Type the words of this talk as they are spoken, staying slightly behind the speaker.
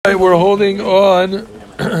we're holding on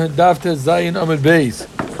Daf Zayin Amud Beis.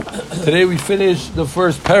 Today we finish the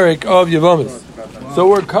first parak of Yevamos. So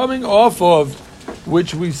we're coming off of,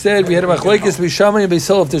 which we said we had a machlekes Bishamai and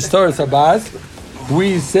Beisil of the Stars Habaz.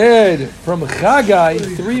 We said from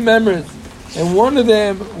Chagai 3 members, and one of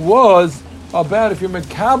them was about if you're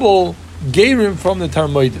Makabel Gerim from the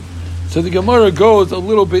Talmudim. So the Gemara goes a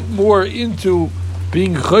little bit more into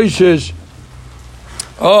being choishish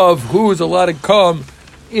of who is allowed to come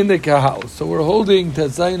in the kahal. So we're holding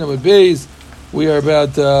Tzayin Amud Beis. We are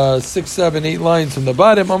about 6, 7, 8 lines from the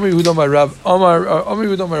bottom. Amri Hudam Ravasi.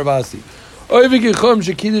 Oivik Echom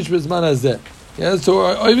shekidish bezman hazeh. Yeah,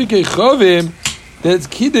 so Oivik Echovim, that's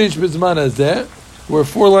Kiddush bezman hazeh. We're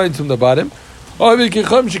 4 lines from the bottom. Oivik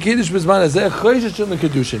Echom shekidish bezman hazeh. Choishish in the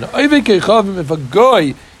kedushin. Oivik Echovim, if a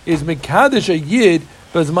guy is mekadosh a yid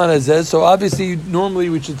bezman hazeh. So obviously, normally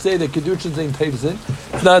we should say that kedushin ain't teifsin.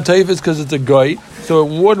 It's not teifis because it's a guy, so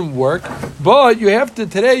it wouldn't work. But you have to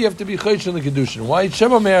be choishish in the kedushin. Why?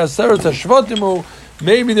 Shema me'asaros hashvatimu.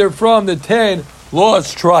 Maybe they're from the 10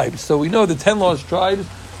 lost tribes. So we know the 10 lost tribes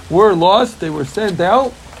were lost. They were sent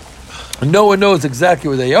out. No one knows exactly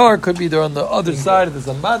where they are. Could be they're on the other side of the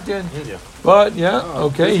Zamatyan. But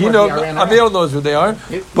okay. Amiel knows where they are.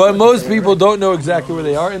 But most people don't know exactly where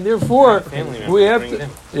they are, and therefore we have to.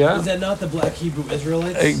 Yeah. Is that not the Black Hebrew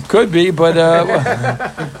Israelites? It could be, but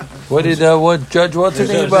what Judge what's her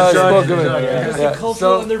name spoke of it? They're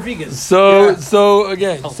cultural and they're vegans. So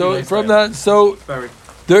again, from that,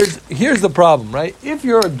 here's the problem, right? If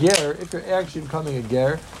you're a ger, if you're actually becoming a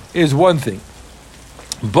ger, is one thing.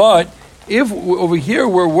 But if over here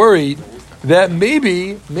we're worried that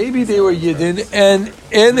maybe they were Yidden and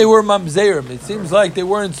they were Mamzerim. It seems like they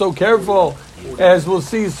weren't so careful, as we'll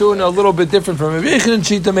see soon, a little bit different from Avichin and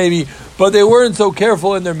Shita maybe, but they weren't so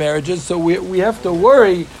careful in their marriages, so we have to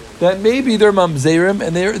worry that maybe they're Mamzerim,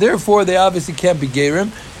 and therefore they obviously can't be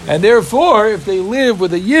Gerim, and therefore if they live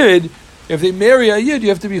with a Yid, if they marry a Yid, you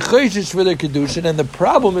have to be Chayshish for their Kedushin, and the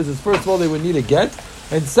problem is first of all, they would need a get,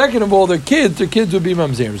 and second of all, their kids would be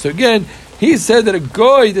Mamzerim. So again, he said that a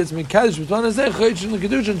goy that's Mekadosh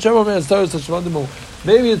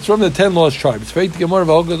maybe it's from the 10 lost tribes. What do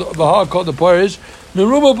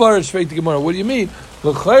you mean?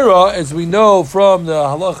 As we know from the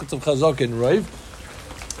halachas of Chazak and Rav,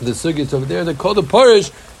 the sugyas over there, they call the parish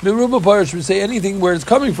Meruba parish. We say anything where it's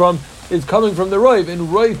coming from is coming from the Rav,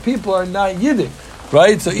 and Rav people are not Yiddish,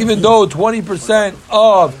 right? So even though 20%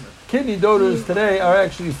 of kidney donors today are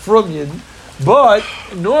actually from Yidden, but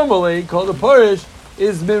normally called a parish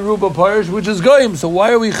is Meruba parish, which is goyim. So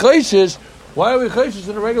why are we chayshish? Why are we chayshish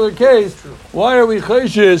in a regular case? Why are we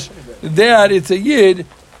chayshish that it's a Yid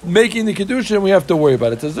making the kedusha and we have to worry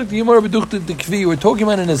about it? So we're talking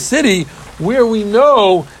about in a city where we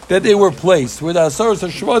know that they were placed, where the Asaros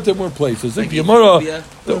HaShvatim were placed. So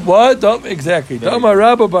what? Exactly. Dama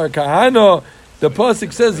Rabba Bar Kahana. The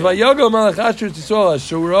pasuk says, "Vayago Malach Asher Tisol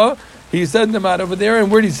Ashura." He sent them out over there,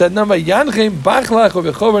 and where did he send them? Vayanchem Bachlach of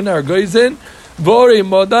Echover Nargoizen, Vori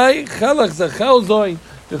Modai Chalach Zachal Zoin,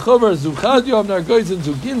 Echover Zuchad Yom Nargoizen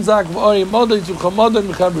Zuginzak Vori Modai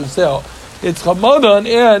Zuchamadan Mechabrusel. It's Hamadan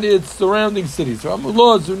and its surrounding cities.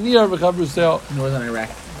 Ramullah Zuniyar Mechabrusel. Northern Iraq.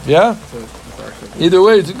 Yeah. Either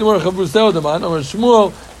way, it's more Mechabrusel Daman or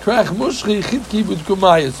Shmuel Krach Mushchi Chitki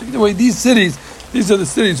Butkumayas. So either way, these are the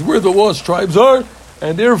cities where the lost tribes are,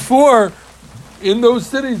 and therefore, in those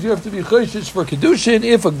cities, you have to be chayshish for kedushin.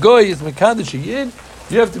 If a guy is mekadosh yid,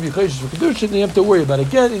 you have to be chayshish for kedushin. And you have to worry about it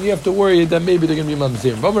again, and you have to worry that maybe they're going to be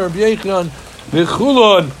mamzerim.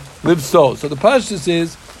 So the pashtus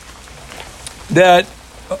is that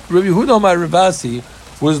Rabbi Yehuda Amar Ravasi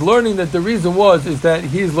was learning that the reason is that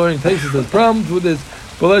he's learning places there's problems with this.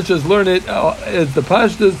 But let's just learn it as the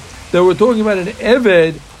pashtus that we're talking about an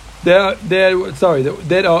eved. That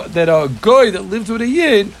a guy that lives with a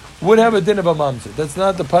yid would have a din of a mamzer. That's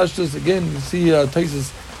not the pashtus. Again, you see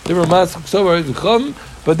places different masks so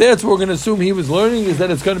but that's what we're going to assume he was learning is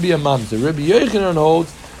that it's going to be a mamzer. Rabbi Yochanan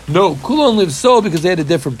holds no. Kulon lives so because they had a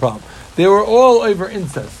different problem. They were all over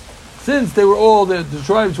incest. Since they were all the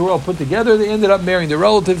tribes were all put together, they ended up marrying their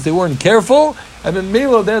relatives. They weren't careful, and then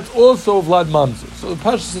Mela, that's also Vlad Mamzer. So the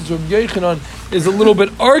pashtus says Rabbi Yochanan is a little bit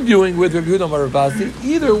arguing with Rabbi Yehuda Amar Ravasi.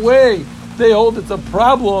 Either way, they hold it's a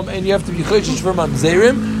problem, and you have to be chayshish for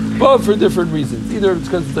mamzerim, but for different reasons. Either it's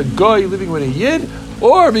because it's a guy living with a yid,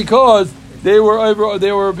 or because they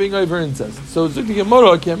were being over incest. So Zukti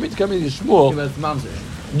Gemara can't meet coming to Shmuel. It's mamzer.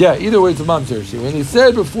 Yeah, either way, it's a mamzer. When they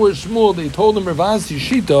said before Shmuel, they told him Ravasi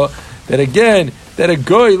Shita that again, that a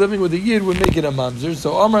goy living with a yid would make it a mamzer.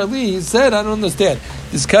 So Amar Li, he said, I don't understand.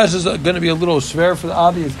 This kasha is going to be a little schwer for the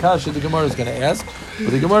obvious kasha the Gemara is going to ask.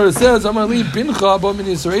 But the Gemara says, Amar Li, bincha bo min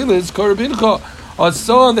Yisraelis, kor bincha. A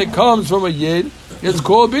son that comes from a yid is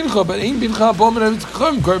called bincha, but ain't bincha bo min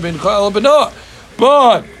Yisraelis, kor bincha el benah.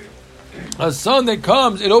 But a son that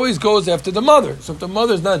comes, it always goes after the mother. So if the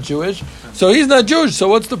mother's not Jewish, so he's not Jewish. So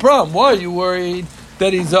what's the problem? Why are you worried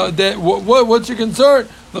that he's what's your concern?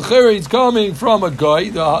 L'chera, he's coming from a guy,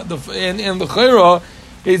 and l'chera,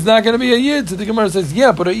 he's not going to be a yid. So the Gemara says,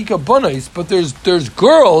 yeah, but there's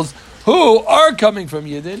girls who are coming from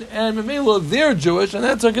Yidden, and Mamela, they're Jewish, and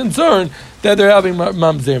that's a concern that they're having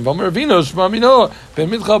mamzerim.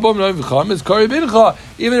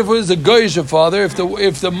 Even if it was a goyish father,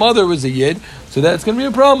 if the mother was a Yid, so that's going to be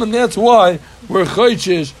a problem, and that's why we're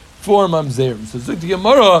choishish for mamzerim. So the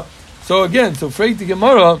Gemara. So again, freit the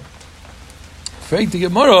Gemara,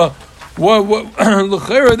 what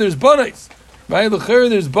l'chera there's banais, right? L'chera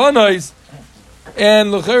there's banais,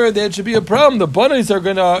 and l'chera that should be a problem. The banais are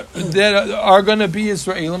gonna be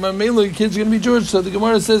Israelim, and mainly the kids are gonna be Jewish. So the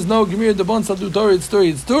Gemara says no. Gemir the ban sadu Torah. It's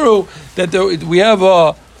true that we have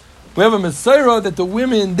a Messiah that the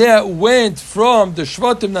women that went from the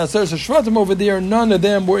Shvatim Naser Shvatim over there, none of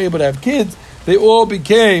them were able to have kids. They all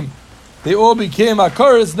became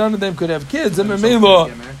Akaris, none of them could have kids. And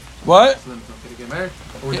Mamela, what? And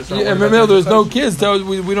Mamela, there's no kids, so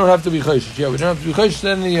we don't have to be Chayshish. Yeah, we don't have to be Chayshish,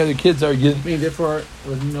 then any other kids are Yid. I mean, therefore,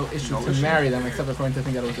 there was no issue to marry them, except according to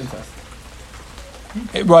think that it was incest.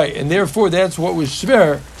 Right, and therefore that's what was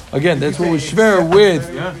Shver. Again, that's what was Shver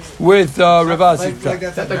with Ravasi.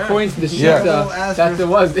 That according to the Shita, that there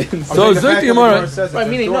was incest. So Zuk Gemara,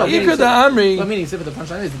 meaning no. Meaning, except for the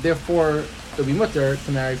punchline is, therefore, it'll be mutter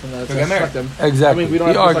to marry from the Shvatim. Exactly. I mean, we don't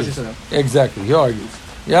he have argues. to them. Exactly. He argues.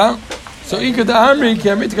 Yeah. So Ikad Amri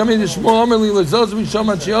came to come in the Shmuel Amri Lazos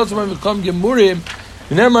Mishaman Shiosam Vikam Gemurim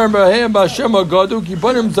Nemar Bahem Bashem Agadu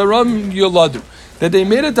Kibanim Zaram Yoladu. That they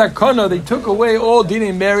made a takana, they took away all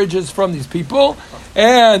dinei marriages from these people,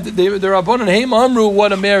 and the Rabbanan Haim Amru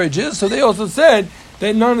what a marriage is. So they also said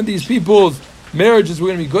that none of these people's marriages were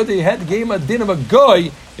going to be good. They had gave a din of a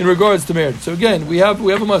guy in regards to marriage. So again, we have a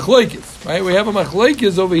machlokes, right? We have a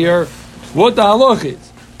machlokes over here. What the halach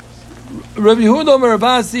is? Rabbi Yehuda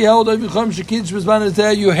Merabasi held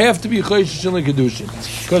you have to be chayshish in the kedushin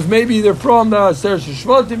because maybe they're from the Aser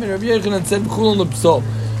Shvatim, and Rabbi Yechanan said b'chulon l'psol.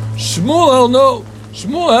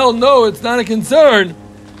 Shmuel held no, it's not a concern.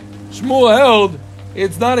 Shmuel held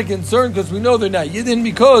it's not a concern because we know they're not Yidden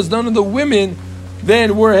because none of the women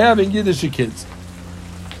then were having Yiddish kids.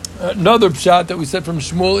 Another pshat that we said from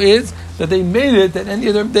Shmuel is that they made it that any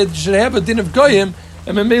of them that should have a din of goyim,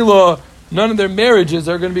 and Memela, none of their marriages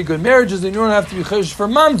are going to be good marriages, and you don't have to be chayish for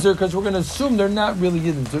mamzer because we're going to assume they're not really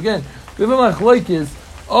Yidden. So again, we have a machlokes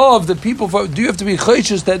of the people. Do you have to be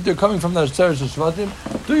chayish that they're coming from the Aser Shvatim?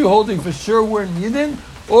 Do you holding for sure we're in Yidden,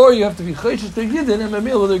 or you have to be chayish they're Yidden, and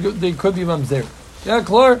Memela they could be mamzer? Yeah,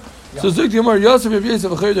 clear. Yeah. So Zuk Yomar Yosef Rav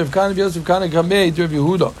Yosef Acher Rav Kana Yosef Kana Kamei Rav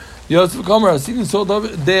Yehuda Yosef Kamar Asidim Sold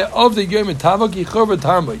of the Yom Tavak Yichor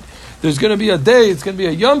Tarmoid. There's going to be a day. It's going to be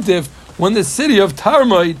a Yom Tif when the city of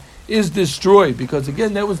Tarmoid is destroyed because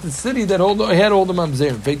again that was the city that had all the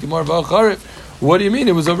mamzerim. What do you mean?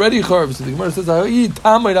 It was already charv. So the Gemara says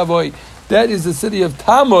Tarmoid Avoid. That is the city of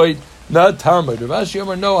Tarmoid, not Tarmoid. Rav Ashi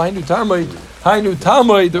Yomar no Hainu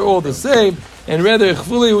Tarmoid. They're all the same. And rather,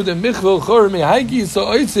 chvuli the michvil chor mehaigi so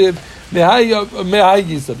oisiv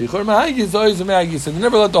mehaigi so b'chor mehaigi so oisiv mehaigi so. They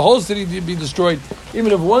never let the whole city be destroyed.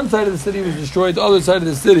 Even if one side of the city was destroyed, the other side of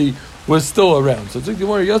the city was still around. So it's like the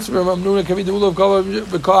more Yosef Ramnuna Kavi the Ulav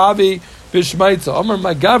Kavi Bishmaitza Amar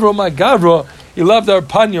my Gavro he loved our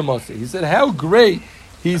Panya Moshe. He said how great.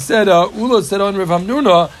 He said Ula said on Rav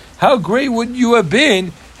Hamnuna how great would you have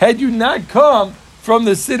been had you not come from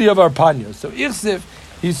the city of Arpanya. So Ichsif.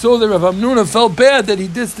 He saw that Rav Hamnuna felt bad that he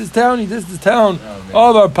dissed his town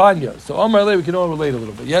of Arpanya. So Amar Lei, we can all relate a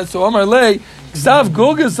little bit. Yeah. So Amar Lei, Zav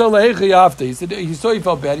Gulgas Alechi After. He said he saw he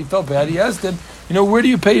felt bad. He asked him, where do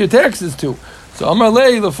you pay your taxes to? So Amar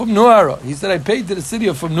Lei Lefum Nuara. He said I paid to the city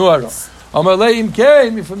of Fum Nuara. Amar Lei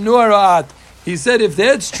Imkein Fum Nuara At. He said if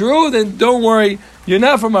that's true, then don't worry. You're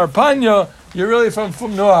not from Arpanya. You're really from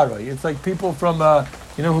Fum Nuara. It's like people from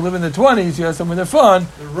who live in the 20s. You ask them when they're fun,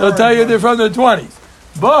 they'll tell you they're from the 20s.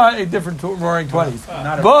 But a different roaring 20s.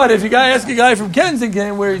 But if you ask a guy from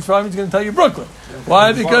Kensington where he's from, he's going to tell you Brooklyn.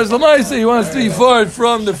 Why? Because Lamaisa he wants to be far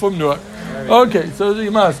from the Fum Nuar. Okay, so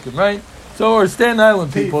you ask him, right? So So, or Staten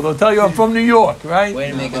Island people, they'll tell you I'm from New York, right? Way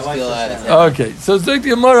to make us feel out of Okay, so Zik the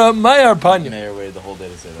Gemara, Mayar Panya. Mayor waited the whole day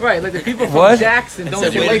to say that. Right, like the people from What? Jackson It don't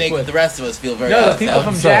said say way to make Lakewood. the rest of us feel very No, out the of people town.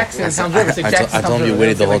 from sorry. Jackson, Tom's River, say Jackson. I told him you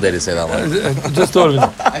waited the whole day to say that line. Just thought of it.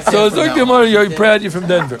 I said So from Zik now the on. Gemara, you're proud you're from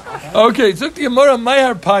Denver. Okay, Zik the Gemara,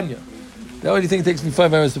 Mayar Panya. Now, what do you think it takes me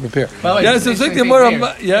 5 hours to prepare? By the way, Yeah, the so interesting Zik the thing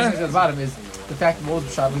Gemara, here, yeah? at the bottom is the fact that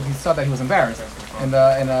Moses shot, he saw that he was embarrassed. And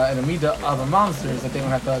the midah of a monster is that they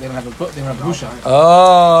don't have busha.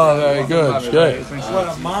 Oh, very good. Good. What,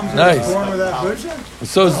 a mom's Nice. born without busha?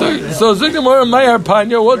 So Zik the Gemara, Mayar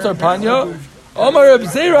Panya. What's our Panya? Omar Reb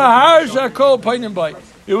Zera Har Shakol Painim Bai.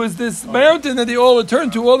 It was this mountain that they all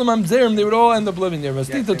returned to, all the Mamzerim, they would all end up living there.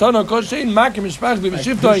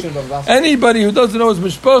 Anybody who doesn't know his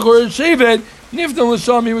Mishpach or his Shevet, Nifton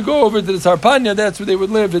Lasham, he would go over to this Harpanya, that's where they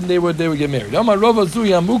would live, and they would get married. Omar Rava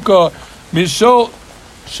Zuya Muka Mishol.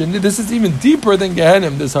 This is even deeper than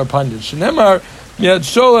Gehenim, this Harpanya. Shenemar Miad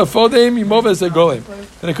Shol Efodeim Yimoves Egolim.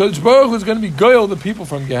 And the Kodesh Baruch Hu is going to be Goyal the people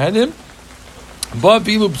from Gehenim. But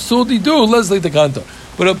Vilu Psul Didu, Leslie the Kanto.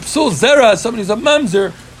 But a Psul Zera, somebody's a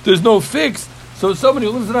Mamzer, there's no fix. So somebody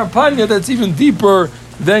who lives in Arpanya, that's even deeper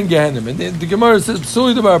than Gehenim. And the Gemara says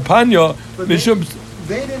Psul Didu Arpanya, Mishum.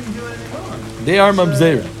 They didn't do anything wrong. They are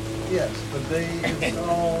Mamzer. Yes, but it's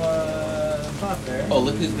all not there. Oh,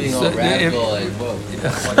 look who's being all So, radical and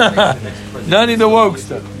woke. None of the woke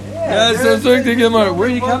stuff. Yeah, so it's like the Gemara. Where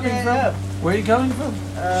are you Fucking coming from? up. Where are you coming from?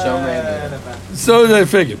 Showman. So they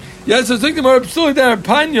figured. Yeah, so it's like the Gemara, Psuli de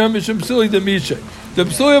Arpanya, Mishum Psuli de Misha. The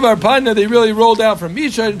Psuli of Arpanya, they really rolled out from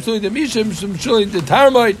Misha, Psuli de Misha, Mishum Psuli de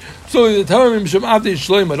Tarmite, Psuli de Tarmite, Mishum Avdei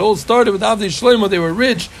Shloimah. It all started with Avdei Shloimah. They were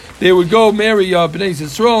rich. They would go marry Bnei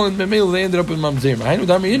Yisrael, and Memele they ended up in Mamzer.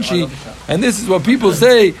 And this is what people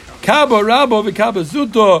say, Kaba Rabba v'Kaba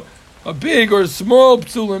Zuto, a big or small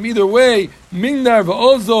psulim, either way, Mingnar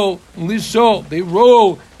v'Ozol, Lishol. They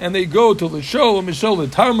roll and they go to Lishol, Mishol, the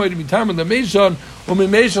Tarmite, Mitarmite, the Meshon,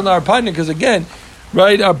 Meshon Arpanya, because again,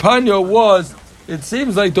 right, Arpanya was, it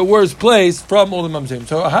seems like the worst place from all the Mamzerim.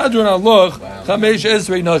 So Hadron Aloch, Chamesh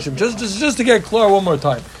Esrei Noshim. Just to get clear one more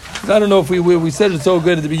time. I don't know if we said it so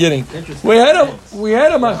good at the beginning. We had a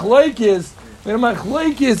machlekes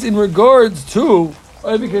in regards to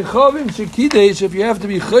if you have to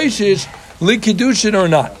be chayshish likidushin or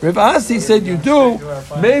not. Rav Asi said you do.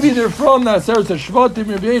 Maybe they're from Naseret Shvatim.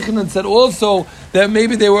 Rav Yechanan said also that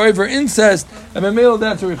maybe they were over incest, and Mamela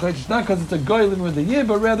that's a chayshish, not because it's a goylin with a yid,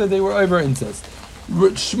 but rather they were over incest.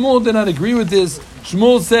 Shmuel did not agree with this.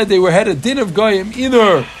 Shmuel said they had a din of goyim.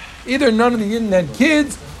 Either none of the yidden had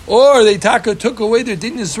kids, or they took away their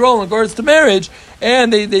din Yisrael in regards to marriage,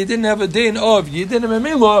 and they didn't have a din of Yidin and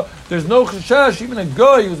Mamela. There's no chashash, even a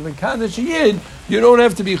guy who's Mekadesh Yid, you don't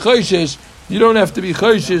have to be chayshish. You don't have to be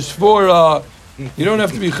chayshish for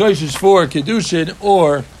Kedushin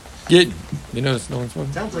or Gittin. You notice no one's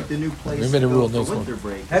smoking? Sounds like the new place. We made a rule, no for winter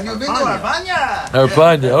smoking. break. Have you been to Arpanya?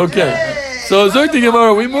 Arpanya, okay. So Zuk the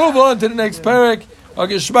Gemara, we move on to the next parak.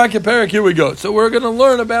 Okay, Shmaka parak, here we go. So we're going to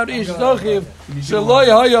learn about Ish Zachiv Shaloi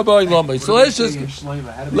Haya B'ay Lamai. So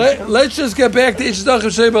let's just get back to Ish Zachiv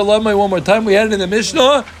Shaloi B'ay Lamai one more time. We had it in the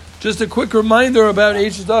Mishnah. Just a quick reminder about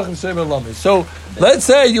Ish Zachiv Shaloi B'ay Lamai. So let's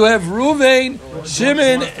say you have Ruvain,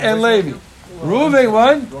 Shimon, and Levi. Ruvain,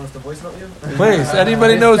 what? Please,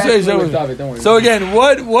 anybody knows Ish Zachiv? So again,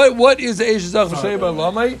 what is Ish Zachiv Shaloi B'ay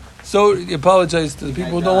Lamai? So you apologize to the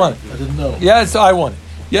people who don't want it. I didn't know. Yes, I want it.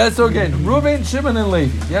 Yeah, so again, Reuven, Shimon, and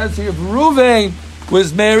Levi. Yeah, so if Reuven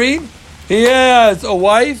was married, he has a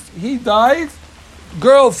wife, he dies,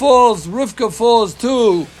 Rivka falls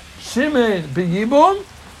to Shimon b'Yibum.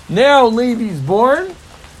 Now Levi's born.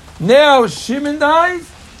 Now Shimon dies.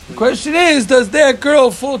 The question is, does that girl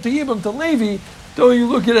fall to Yibum to Levi? Don't you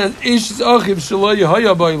look at it as Ish Zachiv Shelo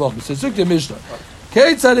Yehaya B'Olam? So it's the Mishnah. You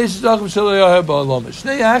have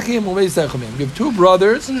two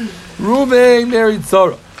brothers. Reuven married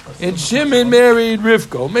Sarah, and Shimon married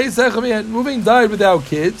Rivka. Reuven died without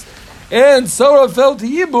kids, and Sarah fell to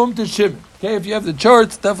Yibum to Shimon. Okay, if you have the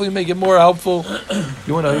charts, definitely make it more helpful.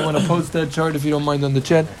 You want to post that chart if you don't mind on the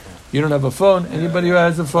chat. You don't have a phone. Anybody who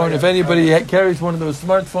has a phone, if anybody carries one of those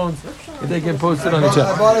smartphones, if they can post it on the chat.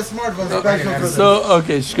 I bought a smartphone special for So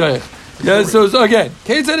okay, shkoyach. Yeah, so again,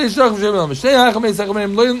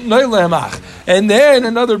 and then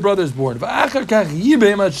another brother's born.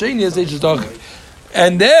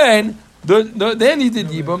 And then then he did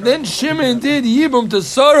Yibum. Then Shimon did Yibum to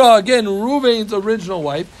Sarah, again, Reuven's original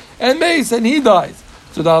wife, and Mace, and he dies.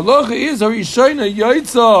 So the halacha is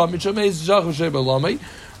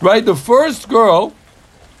right. The first girl,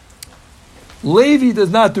 Levi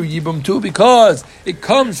does not do Yibum to because it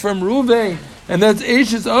comes from Reuven. and that's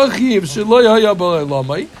Eishes Achiv Shelo Haya B'Lo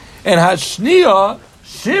Lamai. And Hashniya,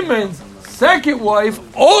 Shimon's second wife,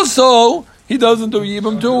 also he doesn't do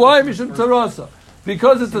Yibum to a wife, Mishum Tzarasa,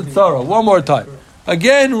 because it's a tzara. One more time.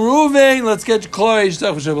 Again, Ruvain, let's get Chloe,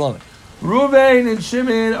 Ruvain and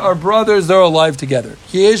Shimon are brothers, they're alive together.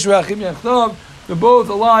 They're both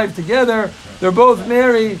alive together, they're both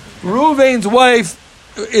married. Ruvain's wife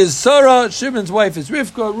is Sarah, Shimon's wife is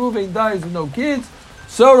Rivka. Ruvain dies with no kids.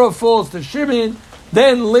 Sarah falls to Shimon,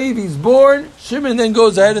 then Levi's born. Shimon then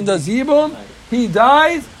goes ahead and does Yibum. He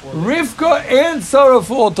dies. Rivka and Sarah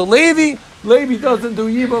fall to Levi. Levi doesn't do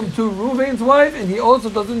Yibum to Ruvain's wife, and he also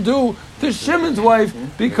doesn't do to Shimon's wife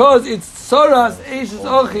because it's Sarah's Eishes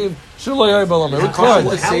Achiv Shelo Haya B'Lo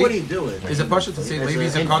Lamai. How would he do it? Is it partial to say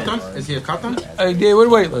Levi's a katan? Is he a katan?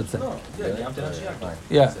 Wait, let's say.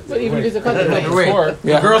 Yeah. But even if he's a cousin, like Wait, before,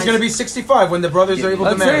 the girl's going to be 65 when the brothers are able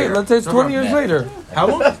to marry her. Let's say it's 20 years later. How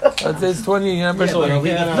long? Let's say it's 20 years later.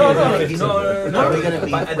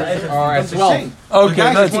 all right, 12. Okay,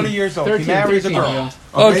 Guy's let's 20 see. years old. 13, He marries a 13, girl. yeah.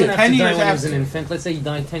 Okay. 10 years When he was after. an infant, let's say he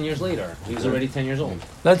died 10 years later. He was already 10 years old.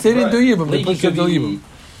 Let's say he didn't do Yibum. They Levi pushed could him to be Yibum.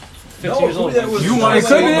 50 years old. You want It to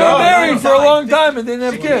could be say they were married for a long time and didn't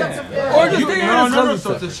have kids. Or just they No. had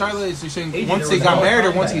So the Shaila is you're saying once they got married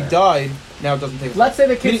or once he died, now it doesn't take. Let's say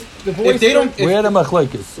the kids, the boys. If they don't, We had a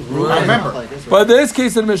machlekes. I remember. But in this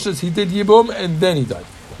case in Mishnah, he did Yibum and then he died.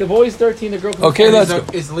 The boy's 13. The girl. Comes Okay, let's go.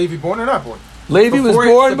 Is Levi born or not born? Levi was Before-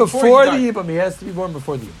 born before before he the died. Yibum. He has to be born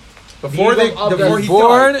before the Yibum. Before Yibum of the- before he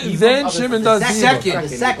Born, died. then of the Shimon does Second.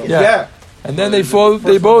 Yibum. Yeah. And then they fall.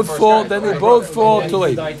 They both fall. Then they both fall to He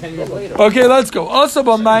Levi. died 10 years later. Okay, let's go. Also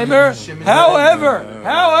by Maimer. However,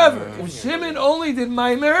 if Shimon only did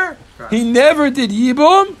Maimer, he never did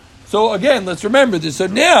Yibum. So again, let's remember this. So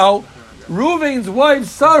now, Ruvain's wife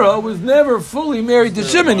Sarah was never fully married to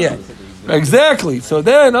Shimon yet. Exactly. So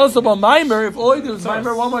then also by Maimer, if all he did was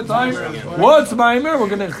Maimer one more time, what's Maimer? We're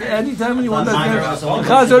going to anytime anyone does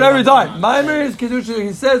Chazor every time. Maimer is Kedusha.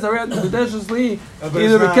 He says either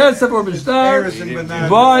Bekesef or B'shtar,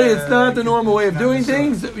 but it's not the normal way of doing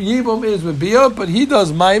things. Yibum is with Bia, but he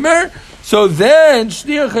does Maimer. So then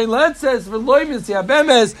Shnir Chaylet says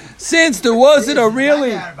since there wasn't a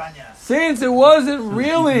really. Since it wasn't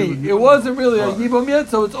really a Yibum yet,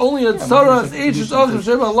 so it's only a Tzaras Eishes Achiv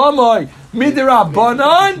Sheba Lamai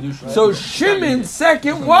Midrabanan. So Shimon's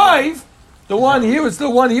second wife, the one he was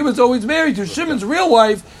always married to, Shimon's real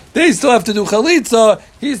wife, they still have to do Chalitza.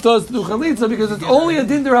 He still has to do Chalitza because it's only a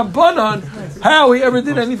Din Derabanan how he ever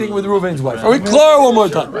did anything with Reuven's wife. Are we clear one more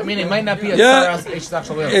time? I mean, it might not be a Yeah. Tzaras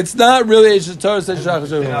Eishes Achiv. It's not really Eishes Tzaras Eishes Achiv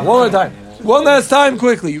Sheba. One more time. One last time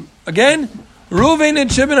quickly. Again. Reuven and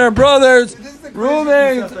Shimon are brothers.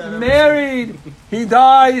 Reuven's married. He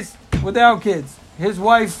dies without kids. His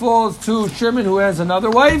wife falls to Shimon, who has another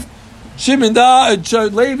wife. Shimon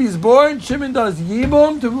Levi's born. Shimon does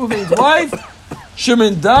Yibum to Reuven's wife.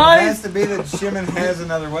 Shimon It dies. has to be that Shimon has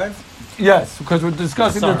another wife. Yes, because we're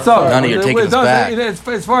discussing the tzara. None of you are taking us back.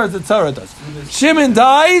 As far as the tzara does. Shimon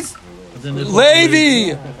dies.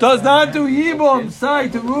 Levi does not do Yibum,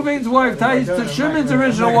 side to Reuven's wife, ties to Shimon's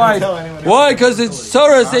original wife. Why? Because it's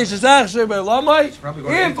Tzara Seishes Achsher Be'Lamai.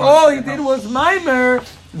 If all he did was Maimer,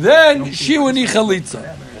 then she would need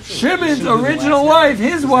Chalitza. Shimon's original wife,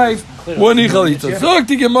 his wife, would need Chalitza. Zog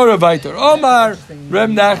the Gemara weiter. Omar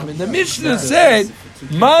Reb Nachman. The Mishnah said,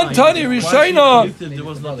 Man Tani Rishayna. There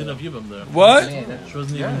was nothing of Yibam there. What? She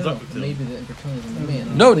wasn't even Zakuk. Maybe the opportunity of the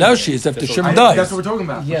man. No, now she is after Shimon That's dies. what we're talking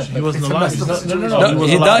about. Yeah, He wasn't alive. No,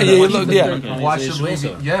 he died. Yeah. Why should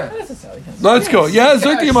Levi? Yeah. Let's go. Yeah,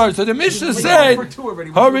 Zog the Gemara. So the Mishnah said,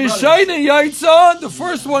 Harishayna Yaitza, the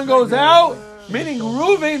first one goes out, meaning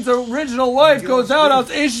Reuven's original wife goes out. Out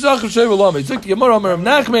Eishes Achiv Sheva Lamai. Zog the Gemara Amar Rav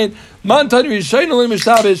Nachman, Man Tani Rishayna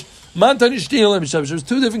L'Mishtabish. Mantani Shniya L'Mishtabish. There's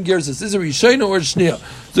two different gears. Is it Rishayna or Shniya?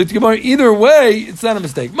 So the Gemara, either way, it's not a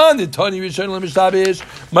mistake. Man did Tani Rishayna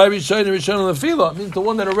L'Mishtabish. My Rishayna L'Fila. It means the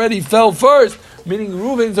one that already fell first, meaning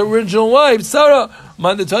Reuven's original wife, Sarah.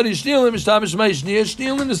 Man did Tani Shniya L'Mishtabish. My Shniya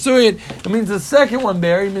L'Nesuyin. It means the second one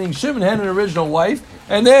married, meaning Shimon had an original wife.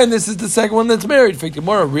 And then this is the second one that's married. For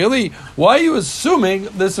Gemara, really? Why are you assuming,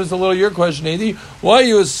 this is a little your question, Adi, why are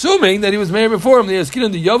you assuming that he was married before him?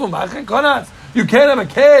 You can't have a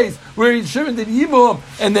case where Shimon did Yibum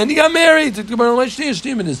and then he got married. That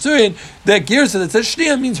Girsa that says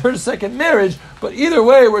Shniya means her second marriage. But either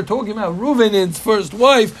way, we're talking about Reuven's first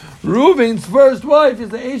wife. Reuven's first wife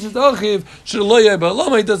is the Eishes Achiv Shaloya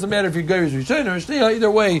Ba'Lama. It doesn't matter if you're Gerish Rishon or Shniya. Either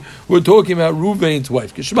way, we're talking about Reuven's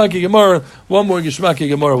wife. Geshmaki Gemara, one more Geshmaki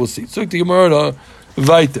Gemara we'll see. So the Gemara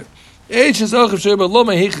weiter. Eishes Achiv Shaloya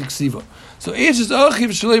Ba'Lama Heichik Siva. So Eishes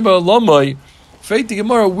Achiv Shaloya Ba'Lama. Faith the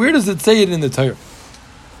Gemara, where does it say it in the Torah?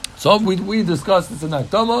 So we discussed this in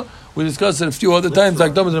Akdama. We discussed it a few other times.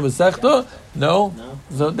 Akdama in Masechta. No.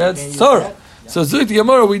 So that's Torah. So Zuk the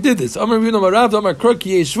Gemara, we did this. Amar Rino Marav, Amar Kruk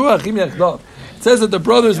Yeshua Achim Yachdav. It says that the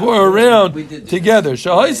brothers were around together.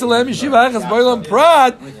 Shahai Salem Yeshiva Achas Boilam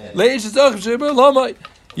Prat Leish Zach Sheba Lama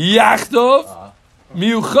Yachdav. It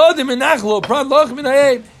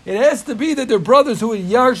has to be that they're brothers who are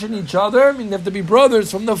yarshin each other. I mean, they have to be brothers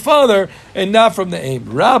from the father and not from the aim.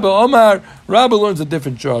 Rabbi Omar, Rabbi learns a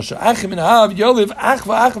different drasha. Achim and Hav Yoliv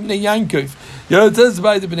Achva Achim Bnei Yankov. It says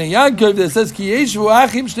by the Bnei Yankov that says Ki Yeshu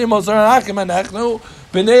Achim Shnei Mosar Achim Anachnu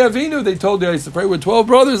Bnei Avinu. They told the Yisrael we're 12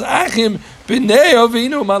 brothers. Achim Bnei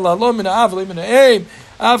Avinu Malalom Min Avli Min Aim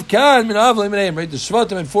Avkan Min Avli Min Aim. Right, the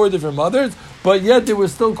Shvatim had 4 different mothers. But yet they were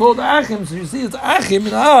still called Achim. So you see, it's Achim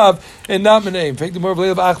and Av and not Menaim. In fact, the more of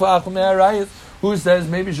Achva Achva Me'arayis, who says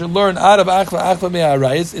maybe you should learn out of Achva Achva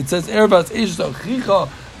Me'arayis. It says Erbas Eish Chicha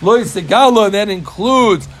Loi Segalo, and that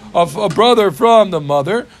includes a brother from the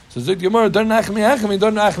mother. So Zik Gemara, don't Achim Achim,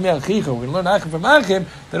 don't Achim Achicha. We're going to learn Achim from Achim,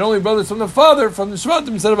 that only brothers from the father, from the Shvatim,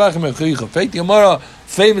 instead of Achim Achicha. In fact, the Gemara,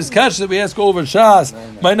 famous catch that we ask over Shas,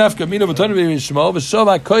 my nafka mina v'tonu v'yishmal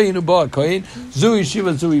v'shava koyin u'ba koyin zui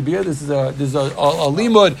shiva zui beer. This is a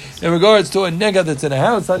limud in regards to a nega that's in a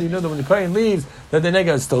house. How do you know that when the koyin leaves that the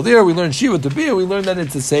nega is still there? We learn shiva to beer. We learn that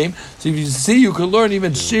it's the same. So if you see, you can learn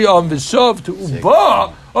even shiva v'shav to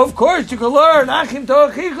uba. Of course, you can learn achim to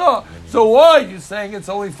achicha. So why are you saying it's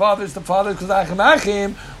only fathers to fathers because achim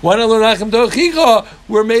achim? Why not learn achim to achicha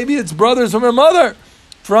where maybe it's brothers from a mother?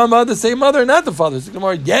 From the same mother, not the father.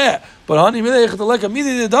 Yeah, but honey, yeah,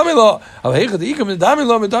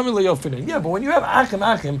 but when you have achim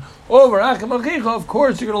achim over achim achicha, of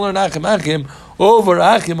course you're going to learn achim achim over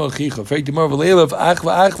achim achicha.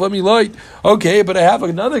 Okay, but I have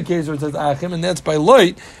another case where it says achim, and that's by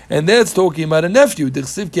loit, and that's talking about a nephew. It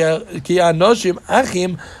says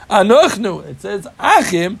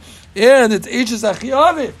achim, and it's ichus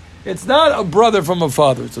achiavit. It's not a brother from a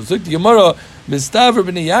father. So the Gemara, Mistaver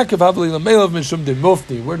b'nei Yaakov havli lamelav mishum de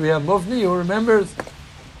Mufni. Where do we have Mufni? Who remembers?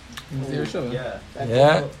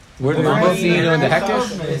 Yeah. Where do we have Mufni? In the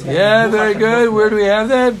Hekesh? Yeah, very good. Where do we have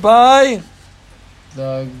that? By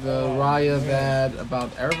the raya that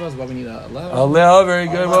about Erebus. What we need a level. Aleh, very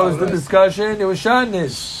good. What was the discussion? It was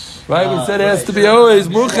Shatnish. Right, we said it has to be always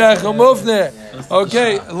Muchach or Mufne.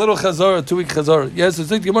 Okay, a little Chazor, 2-week Chazor. Yes, it's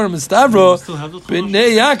Zik Gemara Mistavro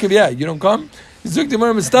b'nei Yaakov. Yeah, you don't come? Zik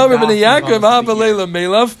Gemara Mistavro b'nei Yaakov hava leila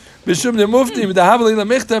melav b'shum de Mufti v'hava leila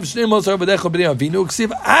michtav shnei mosar b'decho b'nei Avinu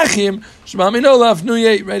ksiv Achim shma mino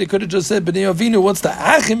lafnuyei. Right, it could have just said b'nei Avinu. What's the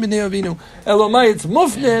Achim b'nei Avinu? Elomai, it's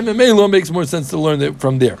Mufne and Melo makes more sense to learn it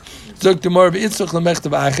from there. Zuk Gemara v'itzuk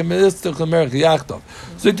lemechtav Achim v'itzuk lemerach Yaakov.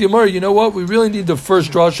 Zuk Gemara, you know what? We really need the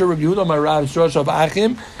first drasha, Rabbi Yehuda Marav's drasha of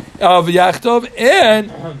Achim, of Yaakov,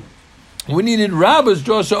 and we needed Rabba's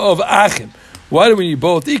drasha of Achim. Why do we need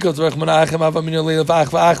both? I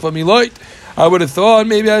would have thought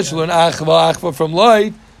maybe I should learn Achva from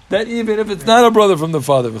light, that even if it's not a brother from the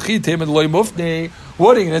father. What are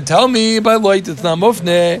you going to tell me by light it's not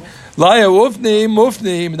Mufne?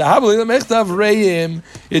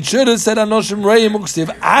 It should have said Anoshim Reim Uksiv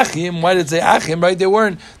Achim. Why did it say Achim? Right? They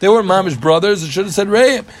weren't mamish brothers. It should have said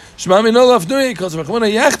Reim. Shmami no lafnui because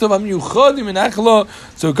Yachtov am Yuchodim in Achlo.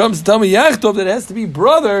 So it comes to tell me Yachtov that it has to be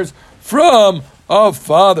brothers from a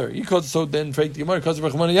father. So then, why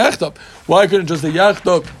couldn't just say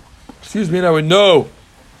Yachtov? Excuse me, and I would know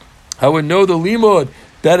the limud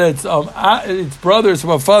that it's brothers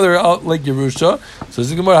from a father like Yerusha. So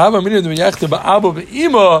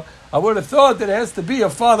I would have thought that it has to be a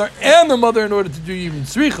father and the mother in order to do even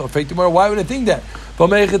tzricha. Why would I think that?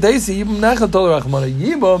 Yibam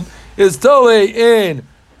is totally in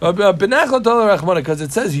because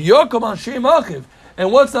it says Yokom on Shem Achiv.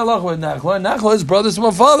 And what's the halacha with Nachla? Nachla is brothers from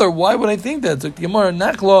a father. Why would I think that? Zuk Gemara,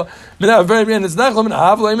 Nachla, very end. It's Nachla min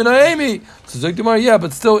Havla min Aimi. So Zuk Gemara, yeah,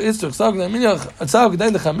 but still it's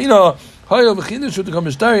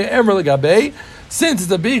since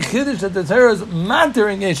it's a big chiddush that the Torah is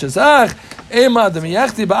mattering Eshazach, Ema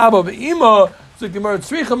Demiyachti Ba'aba Be'ima. Zuk Gemara,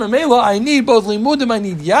 Tzricha Memela. I need both limudim. I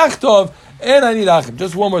need Yachtov. And I need Achim.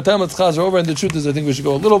 Just one more time, let's chazer over. And the truth is, I think we should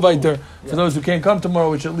go a little weiter for those who can't come tomorrow.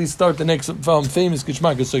 We should at least start the next famous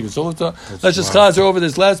Kishmak Gesugah. So let's just chazer over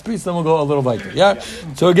this last piece, then we'll go a little weiter. Yeah.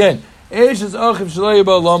 So again, we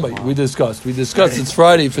discussed. It's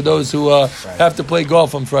Friday for those who have to play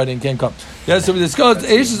golf on Friday and can't come. Yeah, so we discussed.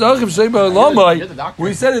 We said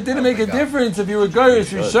it didn't make a difference if you were Garish,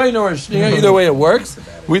 Rishayna, or Shniya. Either way, it works.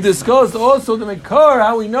 We discussed also the Mekar,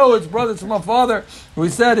 how we know it's brothers from our father. We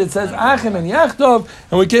said it says Achim and Yachtov,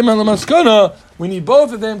 and we came on the Maskana. We need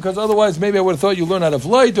both of them because otherwise maybe I would have thought you learn out of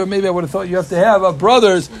light, or maybe I would have thought you have to have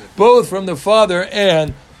brothers both from the father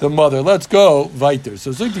and the mother. Let's go weiter. So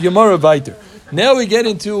Zuk the Gemara weiter. Now we get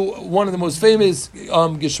into one of the most famous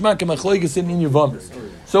Geshmak and Machlokes in Yevamos.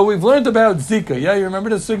 So we've learned about Zika. Yeah, you remember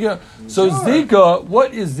the sugya? So Zika,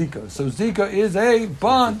 what is Zika? So Zika is a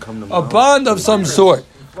bond of some sort.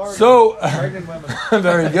 So,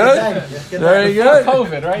 very good. Very good. Before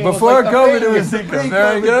COVID, right? Before COVID, it was Zika.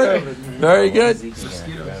 Very good. Very good.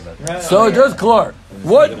 So, just Clark.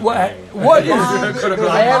 What is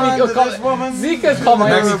Zika is called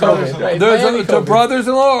Miami COVID, right? There's a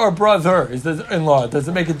brothers-in-law or brother is in-law. Does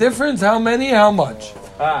it make a difference? How many? How much?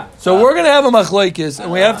 So we're going to have a machlokes, and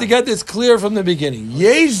we have to get this clear from the beginning.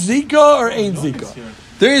 Yesh Zika or ain't Zika?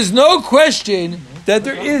 There is no question that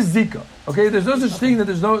there is Zika. Okay, there's no such thing that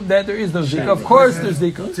there is no Zika. Of course, there's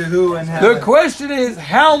Zika. To who and how? The question is,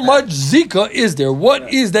 how much Zika is there?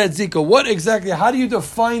 What is that Zika? What exactly? How do you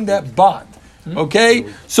define that bond? Okay,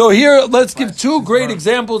 so here let's give two great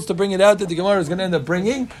examples to bring it out that the Gemara is going to end up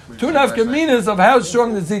bringing. Two nafkaminas of how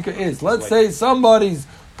strong the Zika is. Let's say somebody's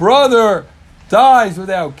brother dies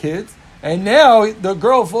without kids, and now the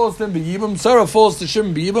girl falls to B'yibam, Sarah falls to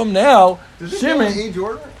Shimon B'yibam. Now Shimon, age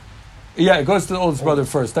order? yeah, it goes to the oldest brother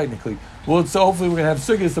first, technically. Well, so hopefully we're going to have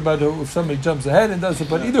sugyas about if somebody jumps ahead and does it.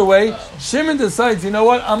 But either way, Shimon decides, you know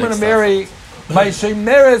what, I'm going to marry my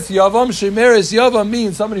Shemeres Yavam. Shemeres Yavam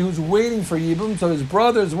means somebody who's waiting for Yibam. So his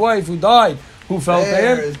brother's wife who died, who fell to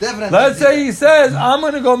him. Let's say he says, I'm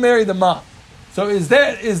going to go marry the mom. So is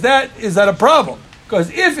that a problem? Because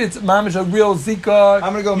if it's mamish a real Zika,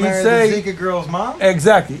 I'm going to go marry the Zika girl's mom?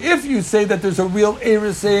 Exactly. If you say that there's a real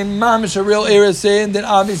Erisin, mamish a real Erisin, then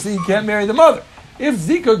obviously you can't marry the mother. If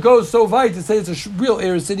Zika goes so wide to say it's a real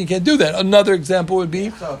Erisin, you can't do that. Another example would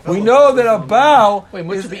be, we know that a Baal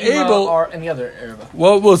is able... or any other Erba?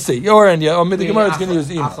 Well, we'll see. Or the Gemara is going to use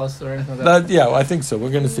Ima. Yeah, I think so.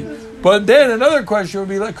 We're going to see. But then another question would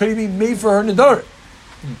be, like, could he be made for her Nidara?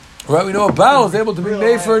 Right, we know a Baal is able to be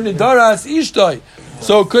made for Nidaras Ishtai.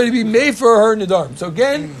 So could he be made for her Nidarim? So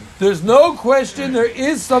again, there's no question there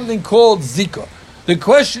is something called Zika. The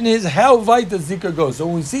question is how wide does Zika go? So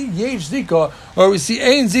when we see Yesh Zika or we see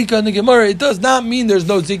Ein Zika in the Gemara, it does not mean there's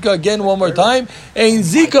no Zika. Again, one more time. Ein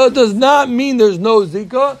Zika does not mean there's no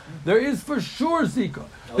Zika. There is for sure Zika.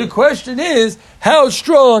 The question is, how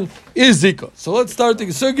strong is Zika? So let's start the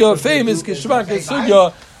Sugya, famous Geshmak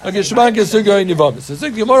Sugya, Geshmak Sugya in Yevamos. So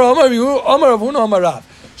Sugya Gemara, Amar Avuna Amar Rav.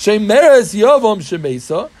 Shemeres Yavam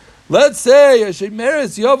Shemesa. Let's say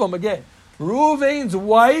Shemeres Yavam again. Reuven's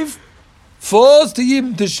wife falls to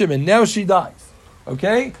Yibam to Shimon. Now she dies.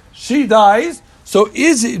 Okay, she dies. So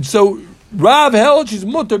Rav held she's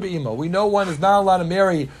mutter be'ima. We know one is not allowed to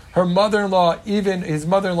marry her mother-in-law, even his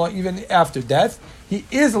mother-in-law, even after death. He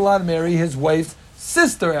is allowed to marry his wife's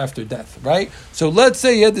sister after death, right? So let's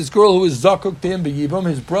say he had this girl who was zakuk to him be'yibam.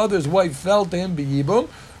 His brother's wife fell to him be'yibam.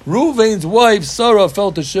 Reuven's wife Sarah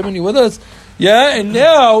fell to Shimon. You with us? Yeah, and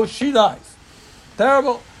now she dies.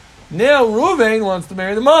 Terrible. Now Reuven wants to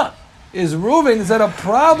marry the mom. Is that a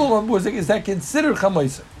problem, or is that considered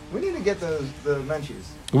chamaisa? We need to get the menchies.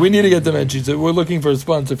 We need to get the menchies. We're looking for a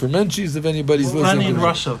sponsor for menchies. If anybody's listening, in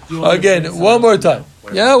Russia. Again, one more time.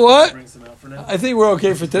 Yeah, what? I think we're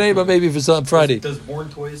okay for today, but maybe for some Friday. Does Born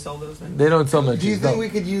Toys sell those things? They don't sell menchies. Do you think we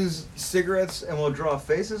could use cigarettes and we'll draw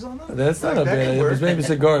faces on them? That's not a bad idea. Maybe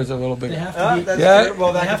cigars are a little bigger. Yeah.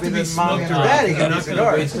 Well, that have to be mommy and daddy can do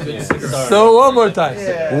cigars. So one more time.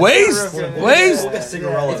 Waste.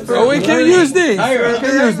 So we can use these. Okay,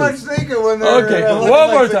 one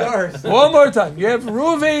more time. One more time. You have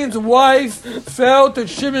Reuven's wife fell to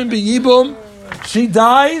Shimon be'yibum. She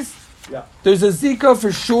dies. Yeah. There's a Zika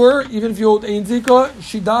for sure. Even if you hold Ein Zika,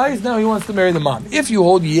 she dies. Now he wants to marry the mom. If you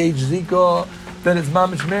hold Yesh Zika, then it's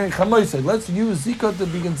mamish marrying Chamoisei. Let's use Zika to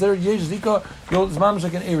be considered Yesh Zika. You hold it's mamish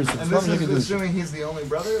like an Eris. And this is assuming he's the only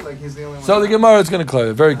brother? Like he's the only one? So the Gemara is going to clear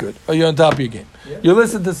it. Very good. Are you on top of your game? Yeah. You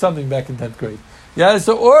listened to something back in 10th grade. Yeah,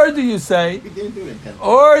 so or do you say, no,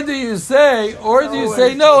 Ein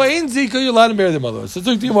Zika, you're allowed to marry the mother. So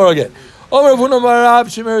look to Gemara again.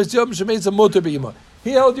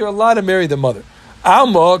 He held you're allowed to marry the mother.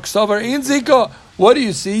 What do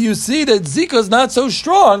you see? You see that Zika is not so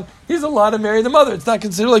strong. He's allowed to marry the mother. It's not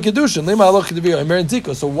considered like Kedushin. I'm marrying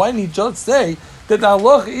Zika. So why didn't he just say that the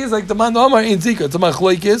halach is like the man Omar in Zika? It's a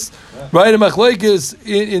machlokes, right? A machlokes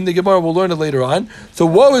in the Gemara. We'll learn it later on. So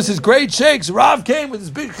what was his great shakes? Rav came with his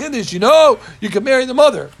big chiddush. You can marry the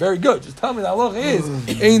mother. Very good. Just tell me the halach is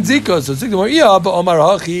in Zika. So Zika Omar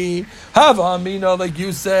Hachi Hava Amina, like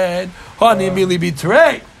you said, Hani Mili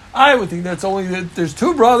Bitrei. I would think that's only that there's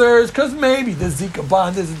two brothers, because maybe the Zika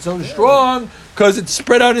bond isn't so strong, because it's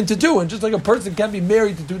spread out into two, and just like a person can't be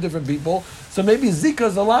married to two different people, so maybe Zika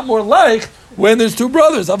is a lot more like when there's two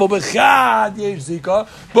brothers. But when it's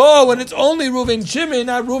only Reuven Shimon,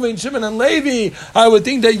 not Reuven Shimon and Levi, I would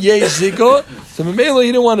think that yesh Zika. So Mamela,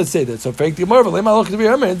 he didn't want to say that. So fake the Marvel,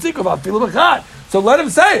 so let him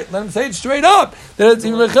say it. Let him say it straight up. That it's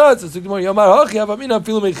even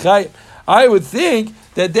I would think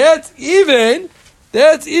that that's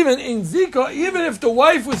even in Zika, even if the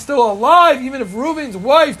wife was still alive, even if Reuven's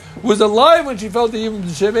wife was alive when she fell to Yibam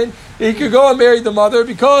Shimon, he could go and marry the mother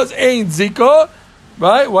because ain't Zika,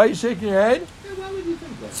 right? Why are you shaking your head? Yeah, why would you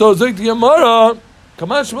think that? So Zik the Gemara,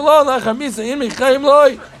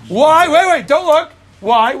 why? Wait, don't look.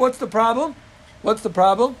 Why? What's the problem? What's the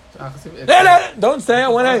problem? Don't say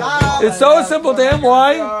it. It's so simple to him.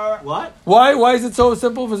 Why? What? Why is it so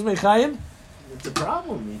simple for Mechayim? It's a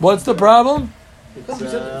problem. What's the problem? It's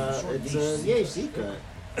Zika.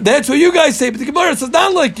 That's what you guys say, but the Gemara says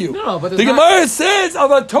not like you. No, but the Gemara says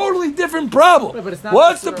of a totally different problem. Right, but it's not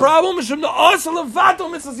what's the problem? Because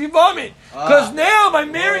now by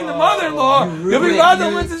marrying the mother-in-law, you'll be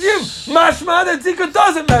vatal mitzvah you. Mashma that Zika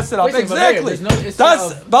doesn't mess it up. Exactly.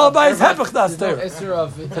 That's Balabai's hepech. That's there.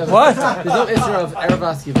 What? There's no issue of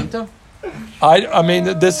Eravas Yivinto? I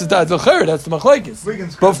mean, this is the Chayr, that's the Machlekes.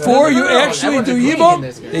 Before you actually do Yibam,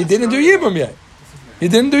 they didn't do Yibam yet. He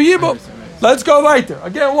didn't do Yibam. Let's go right there.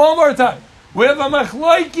 Again, one more time. We have a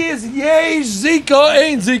Machlekes, yesh Zika,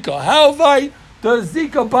 ain't Zika. How weit does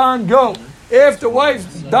Zika bond go? If the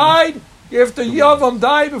wife died, if the Yavam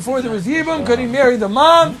died before there was Yibam, could he marry the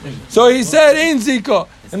mom? So he said, ain't Zika.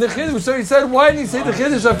 And the Chiddush, so he said, why didn't he say the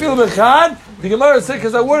Chiddush, I feel Bechad? The Gemara said,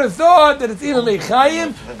 because I would have thought that it's even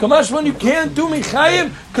Mechayim. Kamashman, you can't do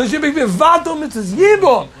Mechayim because you're being Vatal Mitzvahs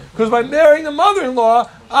Yibam. Because by marrying the mother-in-law,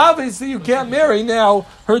 obviously you can't marry now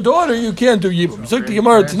her daughter, you can't do Yibam. So the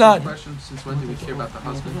Gemara tonight. Since when do we care about the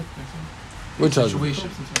husband? Which husband?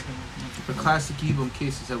 The classic Yibam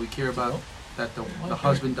cases that we care about, that the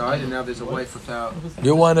husband died and now there's a wife without.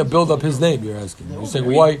 You want to build up his name, you're asking. You're saying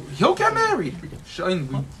why? He'll get married. We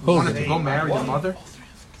wanted to go marry the mother.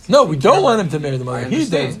 No, we don't want him to marry the mother. He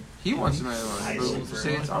does. He wants to marry the mother. But we'll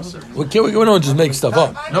say it's us. We don't just make stuff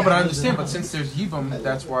up. No, but I understand. But since there's Yibam,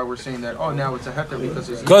 that's why we're saying that. Oh, now it's a heter because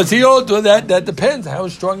it's. Because he owed that. That depends how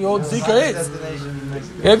strong your old Zika is.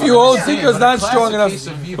 If your old Zika is not strong enough,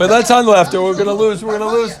 but let's handle after. We're gonna lose. We're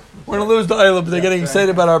gonna lose the Eilim, but they're getting excited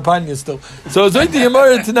about our panya still. So Zok the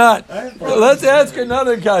Gemara Tanat. Let's ask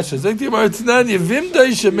another kasha. Zok the Gemara Tanat. Yevimta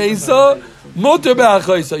shemeisa motor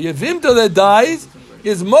ba'achoisa. Yevimta that dies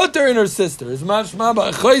is motor in her sister. Is mashma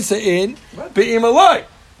ba'achoisa in be'imaloi.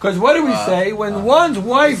 Because what do we say? When one's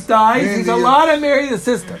wife dies, he's allowed to marry the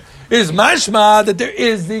sister. Is mashma that there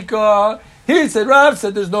is Zika. He said, Rav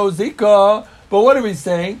said there's no Zika. But what are we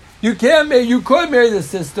saying? You could marry the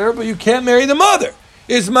sister, but you can't marry the mother.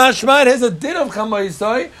 Is mashma, it has a din of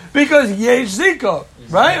chamaisai because yesh Zika.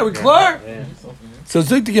 Right? Are we clear? Yeah. So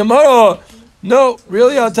Zik the Gemara, no,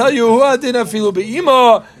 really, I'll tell you who I did not feel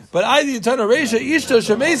be'ima, but I did turn a reisha ishta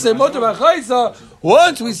shemeise motor b'chaisa.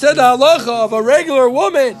 Once we said the halacha of a regular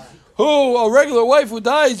woman a regular wife who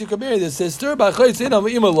dies, you can marry the sister. B'chaisa inam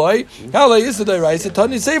imaloi. Halay yisadai raisa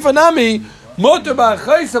tani seifa nami motor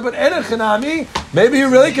b'chaisa, but enachanami. Maybe you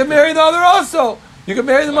really can marry the other also. You can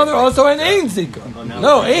marry the mother also and ain't Zika.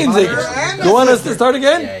 No, ain't Zika. You want us to start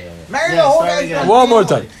again? Yeah. Marry the whole guy.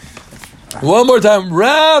 One more time.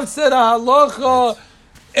 Rav said halacha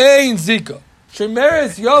ain't Zika.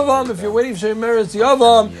 Shemeres Yavam, if you're waiting for Shemeres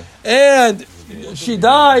Yavam, and she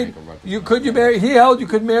died, he held you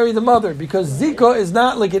could marry the mother, because Zika is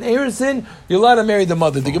not like an Erison, you're allowed to marry the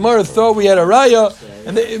mother. The Gemara thought we had a raya,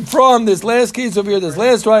 and from this last case over here, this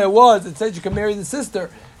last raya it said you can marry the sister.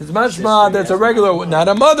 It's mashma that's a regular, not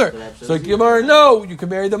a mother. So Gemara, no, you can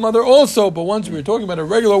marry the mother also, but once we were talking about a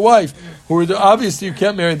regular wife, obviously you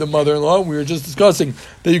can't marry the mother-in-law, we were just discussing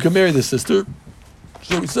that you can marry the sister.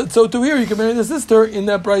 So we said, so to here, you can marry the sister in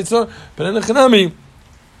that brayso, but in the Chanami,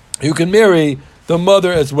 you can marry the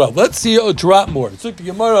mother as well. Let's see a drop more. So the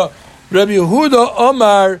Gemara, Rabbi Yehuda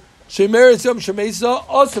Omar, Shemeres Yom Shemeisa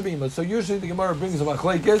Asabima. So usually the Gemara brings a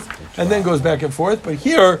machlekes and then goes back and forth, but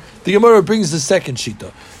here the Gemara brings the second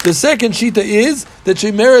shita. The second shita is that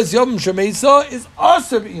Shemeres Yom Shemeisa is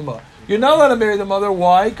Asabima. You're not allowed to marry the mother.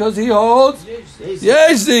 Why? Because he holds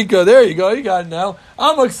Yesh Zika. There you go. You got it now.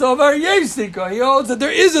 Amak Savar Yesh Zika. He holds that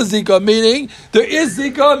there is a Zika, meaning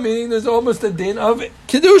there's almost a din of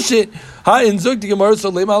Kiddushin. in Zuk the Gemara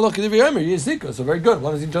so lema halach k'divrei Yomer yesh zika. So very good.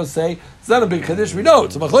 Why doesn't he just say it's not a big chiddush? We know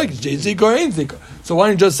it's a machlokes yesh zika or ain't zika. So why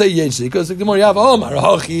don't you just say yesh zika? So the Gemara yav omar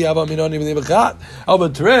hachi yav aminoni v'nebachat alba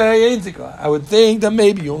trei ain't zika. I would think that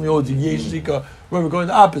maybe you only hold yesh zika when we're going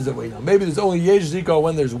the opposite way now. Maybe there's only yesh zika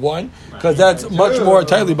when there's one, because that's much more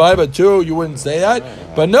tightly by. But two, you wouldn't say that.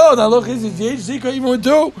 But no, the halach is yesh zika even with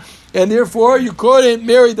two, and therefore you couldn't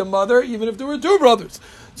marry the mother even if there were two brothers.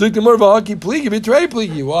 Wow,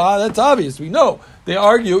 that's obvious. We know they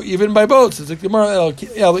argue even by both. I would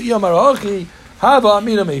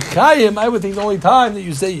think the only time that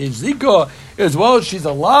you say yesh zika is while she's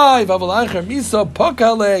alive. They know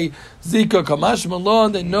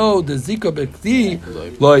the zika bekti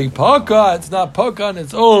like paka. It's not paka on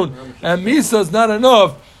its own, and misa is not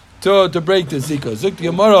enough to break the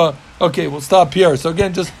zika. Okay, we'll stop here. So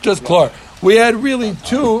again, just clear. We had really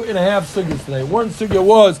 2.5 sugyas today. One sugya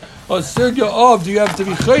was a sugya of do you have to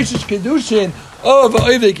be chayshish kedushin of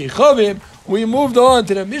oivek echavim. We moved on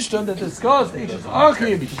to the Mishnah that discussed Eishes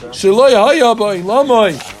Achim Sheloi Haya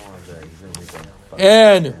Ba'ilamai,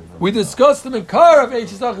 and we discussed the Mekar of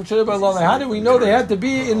Eishes Achim Sheloi Ba'ilamai. How do we know they had to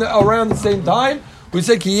be around the same time? We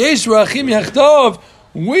said Ki Yesh Rachim Yachtov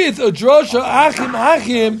with a drasha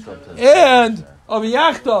Achim and of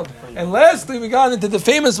Yachtav. And lastly, we got into the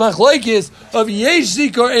famous machlokes of Yesh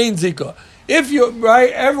Zika or Ein Zika. If you,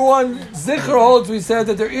 right, everyone, Zikr holds, we said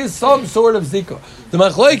that there is some sort of Zika. The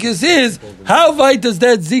machlokes is, how weit does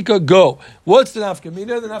that Zika go? What's the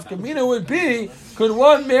nafkamina? The nafkamina would be, could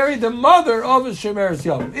one marry the mother of a Shemeres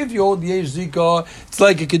Yom? If you hold Yesh Zika, it's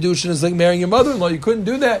like a Kedushin, it's like marrying your mother-in-law. You couldn't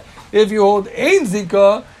do that. If you hold Ein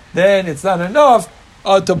Zika, then it's not enough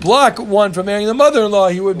to block one from marrying the mother-in-law.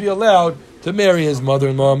 He would be allowed to marry his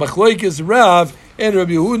mother-in-law. Machlokes Rav and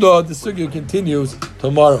Rabbi Yehuda. The sugya continues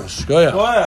tomorrow. Shkoyach.